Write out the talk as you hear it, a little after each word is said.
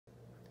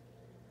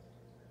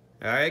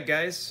All right,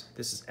 guys,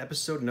 this is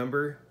episode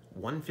number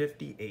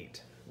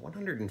 158.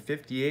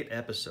 158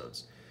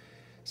 episodes.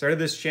 Started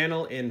this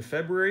channel in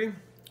February,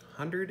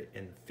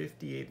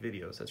 158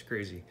 videos. That's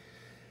crazy.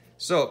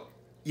 So,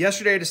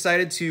 yesterday I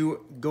decided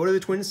to go to the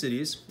Twin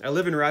Cities. I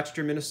live in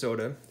Rochester,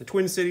 Minnesota. The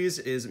Twin Cities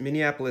is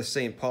Minneapolis,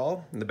 St.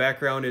 Paul. In the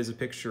background is a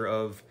picture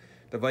of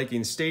the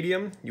Vikings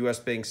Stadium, US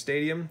Bank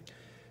Stadium.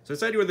 So I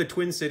decided to go to the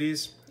Twin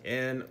Cities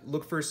and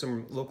look for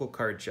some local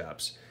card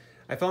shops.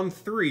 I found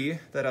 3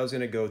 that I was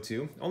going to go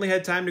to. Only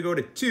had time to go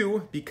to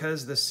 2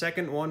 because the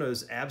second one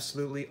was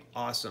absolutely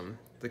awesome.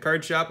 The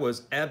card shop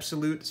was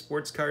Absolute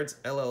Sports Cards,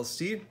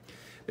 LLC.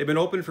 They've been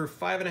open for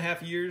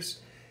 5.5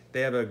 years.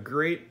 They have a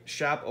great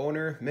shop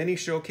owner, many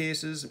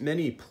showcases,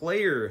 many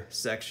player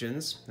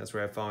sections. That's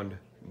where I found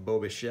Bo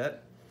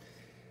Bichette.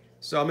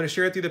 So I'm going to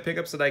share with you the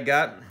pickups that I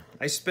got.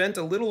 I spent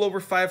a little over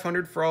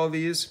 $500 for all of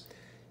these.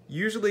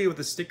 Usually what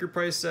the sticker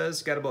price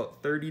says, got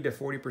about 30 to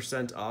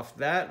 40% off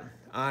that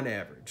on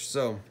average.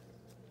 So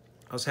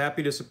I was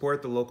happy to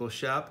support the local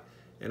shop,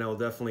 and I will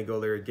definitely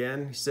go there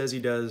again. He says he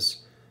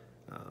does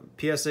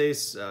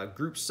PSA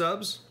group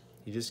subs.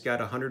 He just got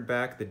 100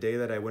 back the day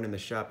that I went in the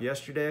shop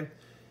yesterday.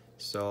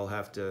 So I'll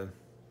have to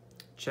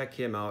check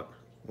him out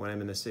when I'm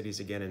in the cities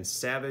again in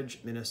Savage,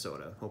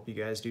 Minnesota. Hope you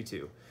guys do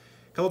too.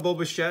 A couple Bo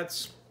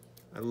Bichettes.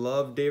 I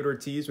love David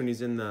Ortiz when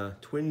he's in the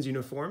Twins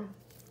uniform.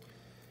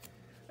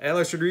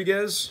 Alex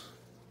Rodriguez,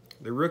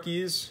 the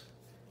rookies.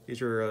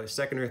 These are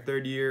second or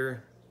third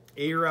year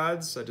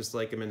A-Rods. I just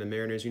like them in the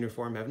Mariners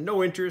uniform. I have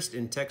no interest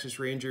in Texas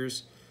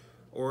Rangers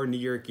or New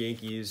York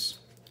Yankees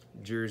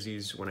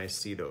jerseys when I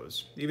see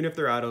those. Even if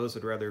they're autos,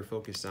 I'd rather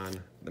focus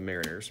on the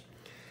Mariners.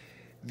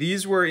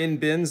 These were in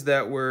bins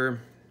that were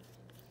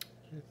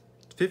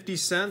 50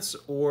 cents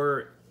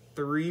or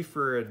 3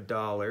 for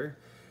 $1.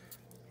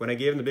 When I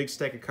gave him the big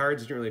stack of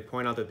cards, I didn't really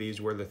point out that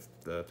these were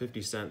the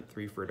 50 cent,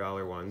 3 for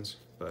 $1 ones,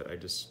 but I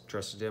just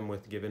trusted him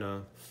with giving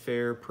a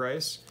fair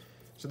price.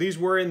 So these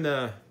were in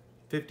the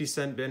 50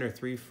 cent bin or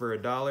 3 for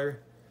 $1.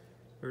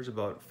 There's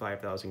about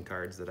 5,000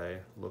 cards that I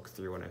looked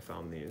through when I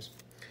found these.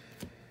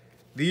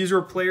 These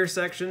were player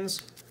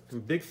sections. I'm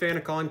a big fan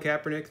of Colin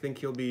Kaepernick. Think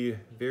he'll be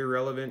very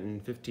relevant in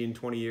 15,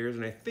 20 years.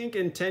 And I think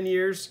in 10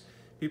 years,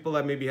 people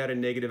that maybe had a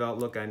negative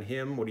outlook on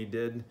him, what he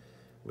did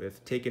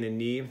with taking a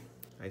knee,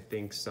 I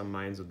think some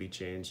minds will be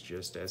changed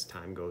just as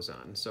time goes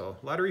on. So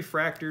a lot of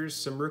refractors,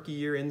 some rookie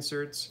year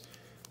inserts.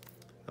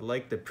 I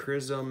like the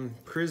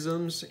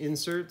Prisms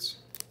inserts.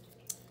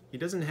 He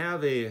doesn't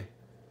have a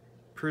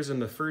Prism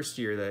the first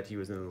year that he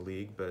was in the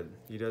league, but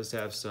he does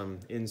have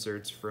some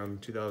inserts from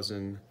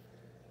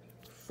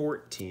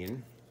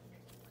 2014.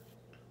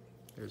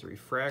 There's a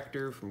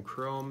refractor from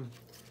Chrome.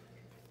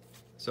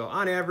 So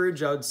on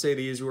average, I would say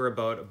these were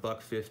about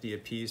 $1.50 a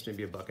piece,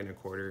 maybe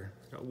 $1.25.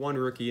 Got one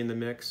rookie in the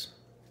mix.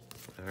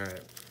 All right.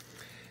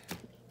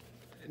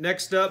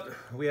 Next up,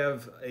 we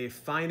have a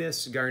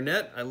Finest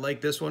Garnet. I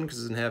like this one because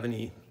it doesn't have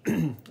any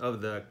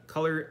of the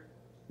color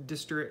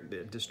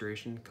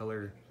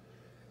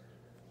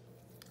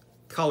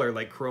color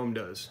like Chrome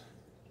does.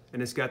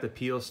 And it's got the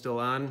peel still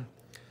on.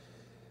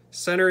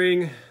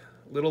 Centering, a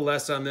little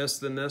less on this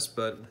than this,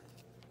 but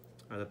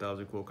I thought that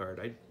was a cool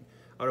card.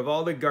 Out of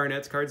all the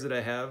Garnets cards that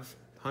I have,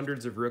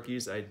 hundreds of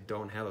rookies, I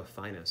don't have a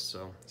Finest,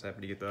 so I was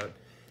happy to get that.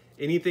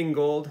 Anything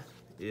gold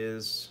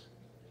is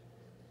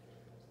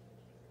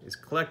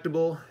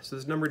collectible, so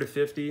this is numbered to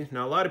 50.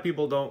 Now, a lot of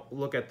people don't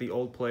look at the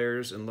old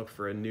players and look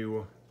for a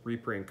new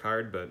reprint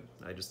card, but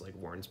I just like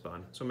Warren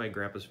Spahn. Some of my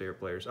grandpa's favorite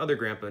players. Other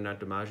grandpa, not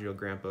DiMaggio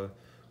grandpa,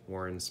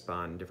 Warren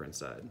Spahn, different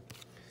side.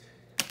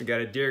 We got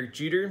a Derek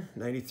Jeter,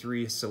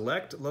 93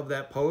 Select. Love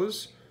that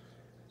pose.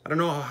 I don't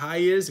know how high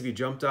he is, if he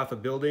jumped off a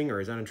building or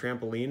he's on a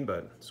trampoline,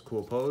 but it's a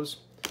cool pose.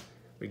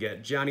 We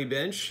got Johnny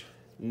Bench,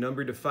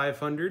 numbered to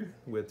 500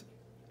 with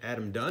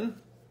Adam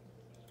Dunn.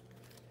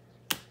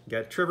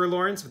 Got Trevor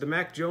Lawrence with the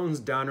Mac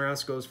Jones.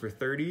 Donruss goes for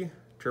 30.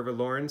 Trevor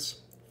Lawrence,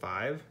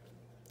 5.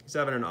 He's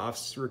having an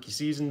off rookie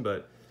season,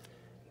 but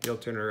he'll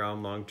turn it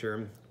around long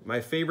term. My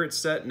favorite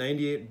set,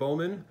 98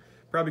 Bowman.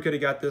 Probably could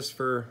have got this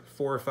for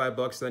 $4 or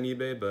 $5 on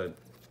eBay, but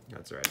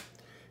that's all right.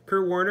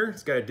 Kurt Warner,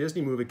 he's got a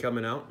Disney movie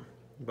coming out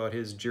about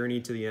his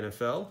journey to the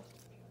NFL.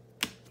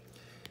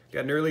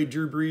 Got an early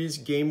Drew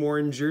Brees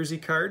game-worn jersey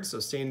card, so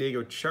San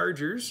Diego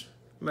Chargers.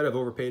 Might have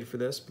overpaid for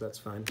this, but that's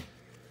fine.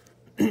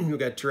 We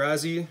got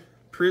Tarazi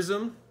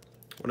Prism,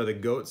 one of the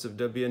GOATs of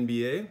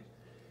WNBA,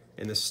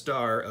 and the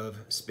star of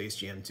Space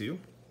Jam 2.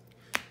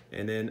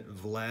 And then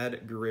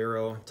Vlad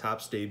Guerrero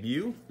Topps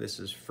debut. This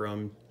is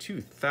from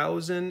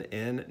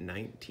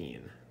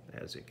 2019,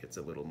 as it gets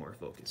a little more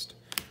focused.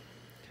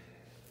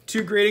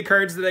 2 graded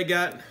cards that I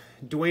got.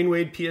 Dwayne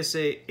Wade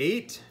PSA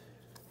 8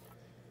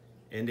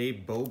 and a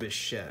Bo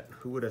Bichette.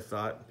 Who would have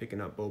thought picking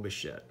up Bo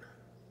Bichette?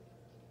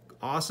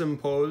 Awesome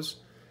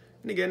pose.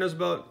 And again, it was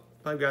about,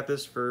 I've got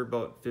this for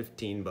about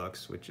 15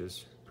 bucks, which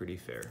is pretty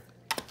fair.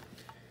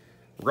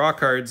 Raw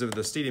cards of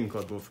the Stadium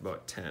Club go for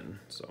about 10,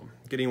 so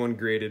getting one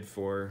graded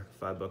for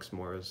 $5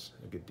 more is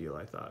a good deal,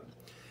 I thought.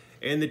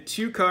 And the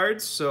 2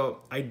 cards, so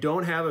I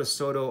don't have a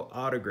Soto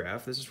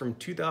autograph. This is from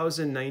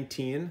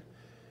 2019.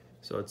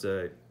 So it's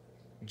a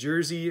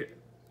jersey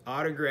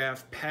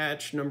autograph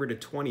patch number to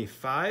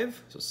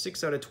 25. So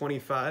 6 out of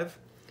 25.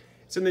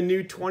 It's in the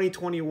new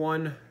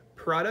 2021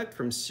 product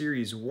from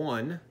Series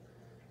 1.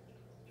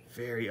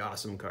 Very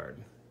awesome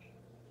card.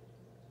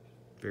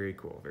 Very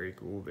cool, very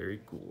cool, very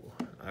cool.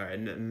 All right,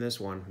 and this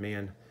one,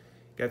 man.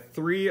 Got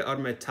 3 out of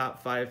my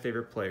top 5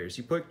 favorite players.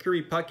 You put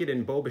Kirby Puckett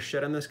and Bo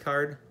Bichette on this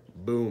card,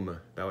 boom,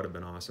 that would have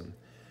been awesome.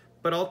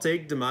 But I'll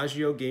take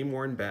DiMaggio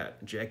game-worn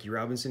bat, Jackie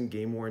Robinson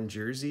game-worn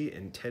jersey,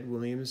 and Ted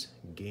Williams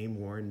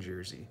game-worn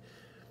jersey.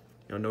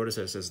 You'll notice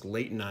that it says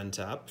Leighton on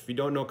top. If you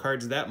don't know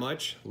cards that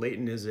much,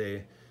 Leighton is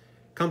a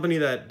company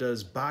that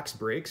does box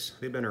breaks.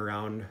 They've been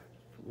around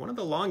one of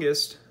the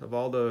longest of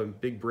all the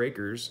big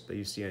breakers that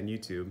you see on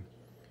YouTube.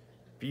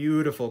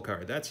 Beautiful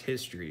card. That's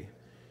history.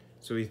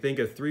 So we think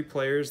of 3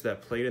 players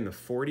that played in the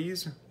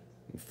 40s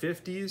and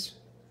 50s.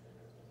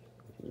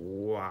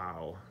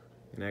 Wow.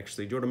 And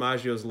actually, Joe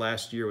DiMaggio's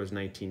last year was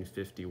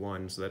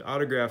 1951. So that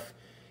autograph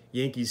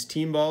Yankees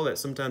team ball that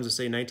sometimes they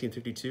say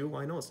 1952.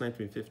 Well, I know it's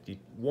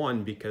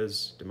 1951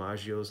 because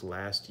DiMaggio's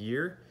last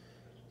year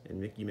and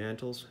Mickey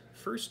Mantle's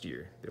first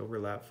year. They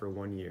overlap for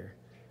 1 year.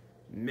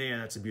 Man,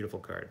 that's a beautiful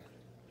card.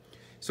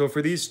 So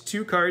for these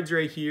 2 cards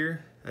right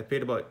here, I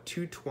paid about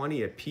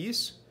 $220 a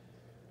piece.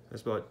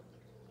 That's about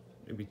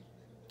maybe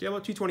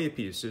about $220 a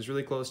piece. It was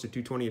really close to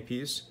 $220 a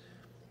piece.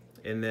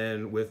 And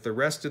then with the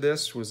rest of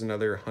this was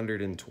another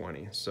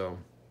 $120. So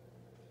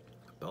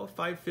about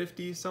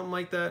 $550, something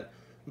like that,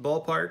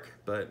 ballpark.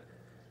 But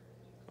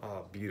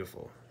oh,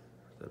 beautiful.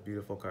 It's a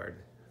beautiful card.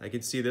 I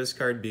could see this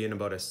card being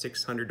about a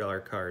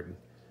 $600 card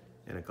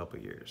in a couple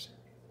years.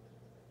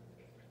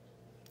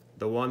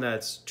 The one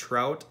that's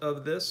Trout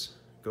of this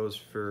goes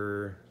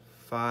for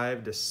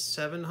 $500 to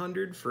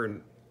 $700 for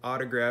an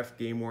autographed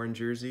game-worn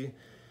jersey.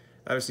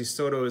 Obviously,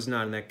 Soto is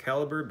not in that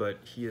caliber, but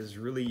he is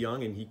really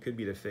young, and he could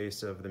be the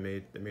face of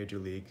the Major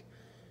League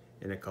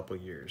in a couple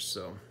years.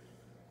 So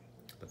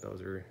I thought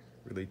those are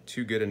really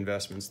 2 good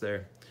investments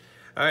there.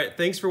 All right,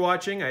 thanks for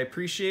watching. I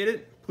appreciate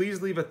it.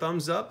 Please leave a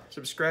thumbs up,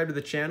 subscribe to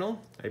the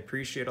channel. I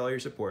appreciate all your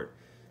support.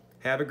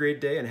 Have a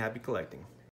great day, and happy collecting.